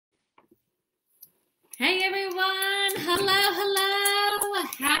Hey everyone, hello.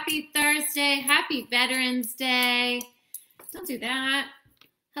 Happy Thursday, happy Veterans Day. Don't do that.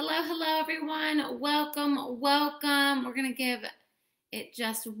 Hello everyone, welcome. We're gonna give it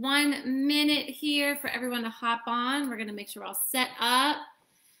just 1 minute here for everyone to hop on. We're gonna make sure we're all set up.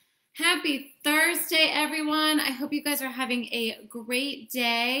 Happy Thursday, everyone. I hope you guys are having a great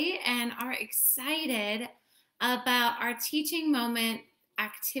day and are excited about our teaching moment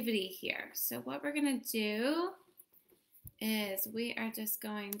activity here. So what we're going to do is we are just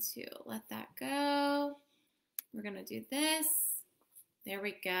going to let that go. We're going to do this. There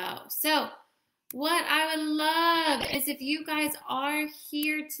we go. So what I would love is if you guys are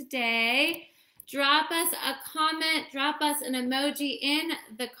here today, drop us a comment, drop us an emoji in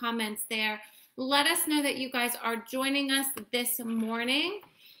the comments there. Let us know that you guys are joining us this morning.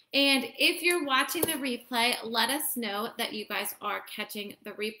 And if you're watching the replay, let us know that you guys are catching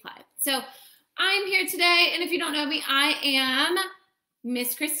the replay. So I'm here today, and if you don't know me, I am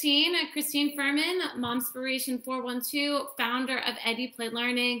Miss Christine Furman, Momspiration412, founder of EduPlay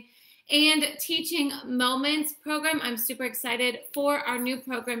Learning and Teaching Moments program. I'm super excited for our new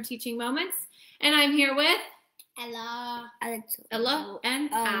program, Teaching Moments. And I'm here with Ella, and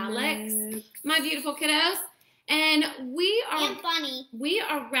Alex, my beautiful kiddos. And we are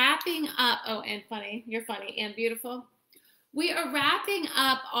wrapping up. Oh, and funny. You're funny and beautiful. We are wrapping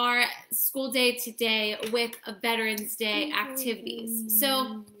up our school day today with a Veterans Day activities.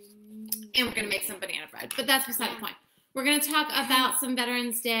 So, and we're going to make some banana bread, but that's beside the point. We're going to talk about some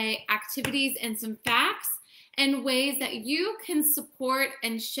Veterans Day activities and some facts and ways that you can support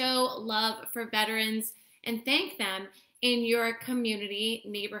and show love for veterans and thank them in your community,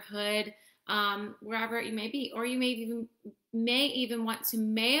 neighborhood, wherever you may be, or you may even want to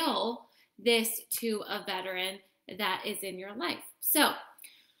mail this to a veteran that is in your life. So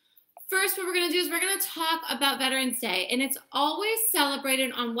first, what we're going to do is we're going to talk about Veterans Day, and it's always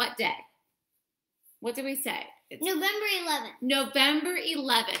celebrated on what day? What did we say? It's November 11th. November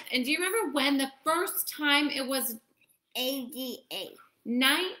 11th. And do you remember when the first time it was? ADA.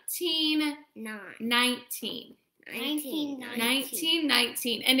 1919.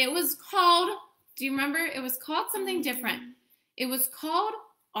 1919. And it was called, do you remember? It was called something different. It was called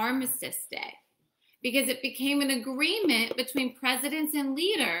Armistice Day because it became an agreement between presidents and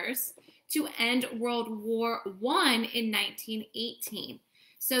leaders to end World War I in 1918.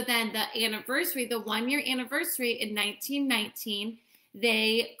 So then the anniversary, the 1-year anniversary in 1919,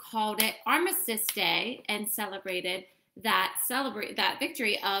 they called it Armistice Day and celebrated that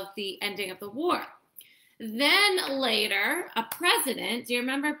victory of the ending of the war. Then later, a president, do you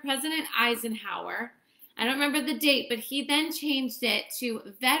remember President Eisenhower? I don't remember the date, but he then changed it to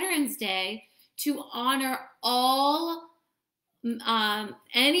Veterans Day to honor all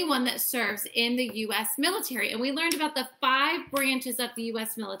anyone that serves in the U.S. military. And we learned about the 5 branches of the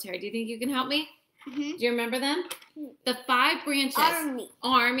U.S. military. Do you think you can help me? Mm-hmm. Do you remember them? The 5 branches.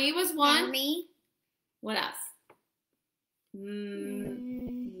 Army was one. Army. What else?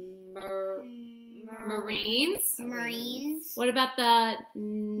 Marines. Marines. What about the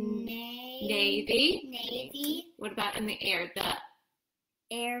Navy. Navy? What about in the air? The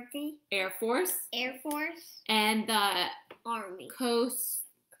Air Force. Air Force. And the Army. Coast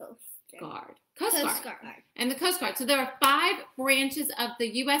Guard. Coast Guard. And the Coast Guard. So there are 5 branches of the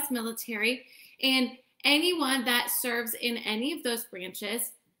U.S. military, and anyone that serves in any of those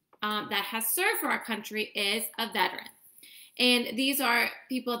branches that has served for our country is a veteran. And these are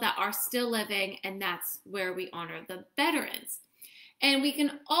people that are still living, and that's where we honor the veterans. And we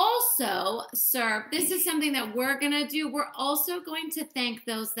can also serve, this is something that we're going to do, we're also going to thank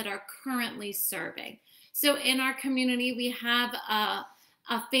those that are currently serving. So in our community, we have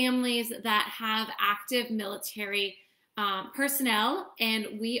families that have active military personnel,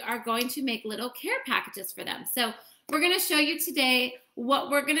 and we are going to make little care packages for them. So we're going to show you today what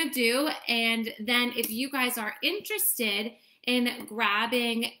we're going to do, and then if you guys are interested in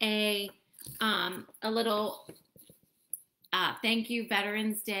grabbing a little thank you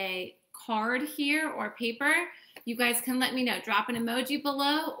Veterans Day card here or paper, you guys can let me know. Drop an emoji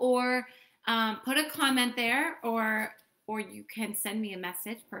below or put a comment there, or you can send me a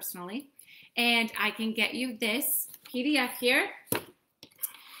message personally, and I can get you this PDF here.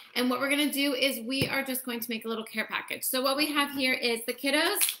 And what we're going to do is we are just going to make a little care package. So what we have here is the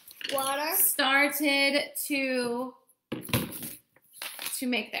kiddos started to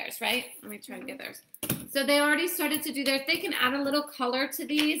make theirs, right? Let me try to get theirs. So they already started to do theirs. They can add a little color to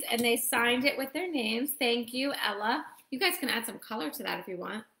these, and they signed it with their names. Thank you, Ella. You guys can add some color to that if you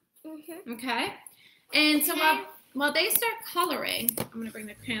want. Mm-hmm. Okay? And so while they start coloring, I'm going to bring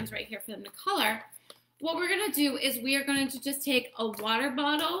the crayons right here for them to color. what we're going to do is we are going to just take a water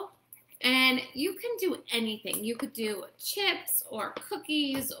bottle, and you can do anything. You could do chips or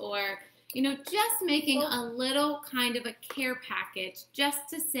cookies or, you know, just making a little kind of a care package just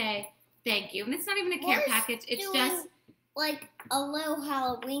to say thank you. And it's not even a care package. It's just like a little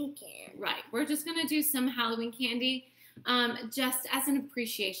Halloween candy. Right. We're just going to do some Halloween candy just as an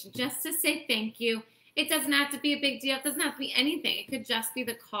appreciation, just to say thank you. It doesn't have to be a big deal. It doesn't have to be anything. It could just be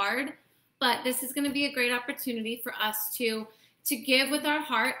the card. But this is going to be a great opportunity for us to give with our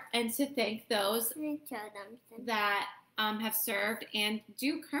heart and to thank those that have served and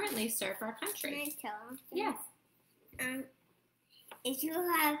do currently serve our country. Can I tell them? Yes. If you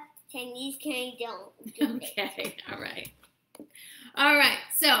have Chinese candy, don't do it. Okay. All right. All right.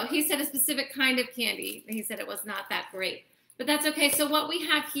 So he said a specific kind of candy. He said it was not that great. But that's okay. So what we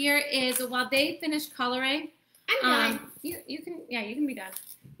have here is while they finish coloring, I'm done. You can be done.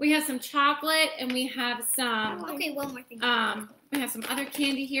 We have some chocolate and we have some Okay, one more thing. we have some other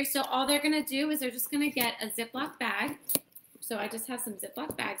candy here. So all they're gonna do is they're just gonna get a Ziploc bag. So I just have some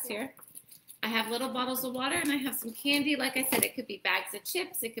Ziploc bags here. I have little bottles of water and I have some candy. Like I said, it could be bags of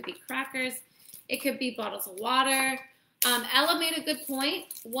chips, it could be crackers, it could be bottles of water. Ella made a good point.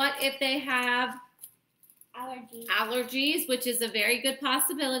 What if they have allergies, which is a very good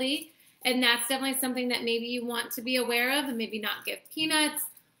possibility. And that's definitely something that maybe you want to be aware of and maybe not give peanuts.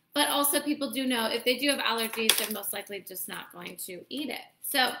 But also people do know if they do have allergies, they're most likely just not going to eat it.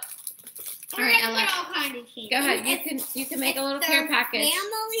 So, all right, Ella, all kinds of candy. go ahead. You can make a little care package.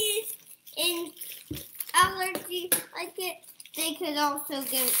 Families in allergy like it, they could also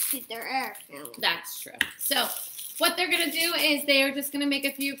give it to their air family. That's true. So what they're going to do is they are just going to make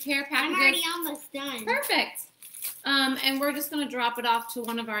a few care packages. I'm already almost done. Perfect. And we're just going to drop it off to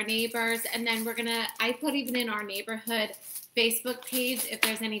one of our neighbors. And then we're going to, I put even in our neighborhood Facebook page, if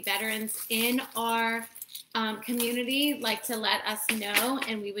there's any veterans in our community, like to let us know,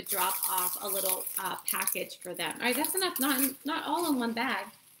 and we would drop off a little package for them. All right, that's enough. Not all in one bag.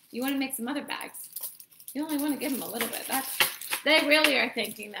 You want to make some other bags. You only want to give them a little bit. They really are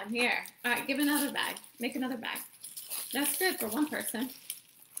thanking them. Here. All right, give another bag. Make another bag. That's good for one person.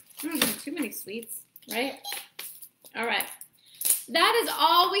 Too many sweets, right? All right. That is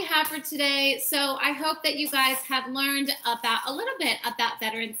all we have for today. So I hope that you guys have learned about a little bit about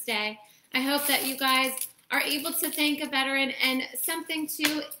Veterans Day. I hope that you guys are able to thank a veteran, and something to,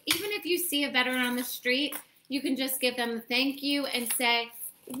 even if you see a veteran on the street, you can just give them a thank you and say,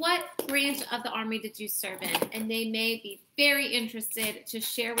 what branch of the Army did you serve in? And they may be very interested to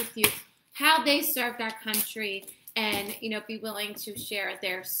share with you how they served our country and, you know, be willing to share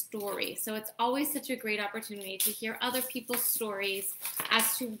their story. So it's always such a great opportunity to hear other people's stories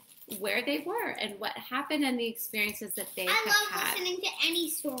as to where they were and what happened and the experiences that they have had. I love listening to any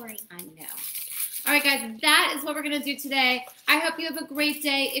story. I know. All right, guys, that is what we're going to do today. I hope you have a great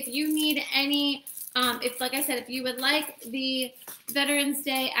day. If you need any, like I said, if you would like the Veterans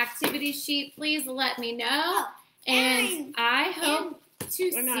Day activity sheet, please let me know. And I hope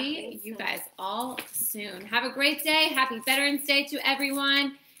to see you guys all soon. Have a great day. Happy Veterans Day to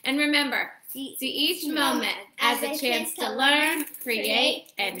everyone. And remember, see each moment as a chance to learn,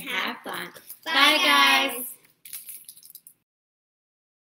 create, and have fun. Bye, guys.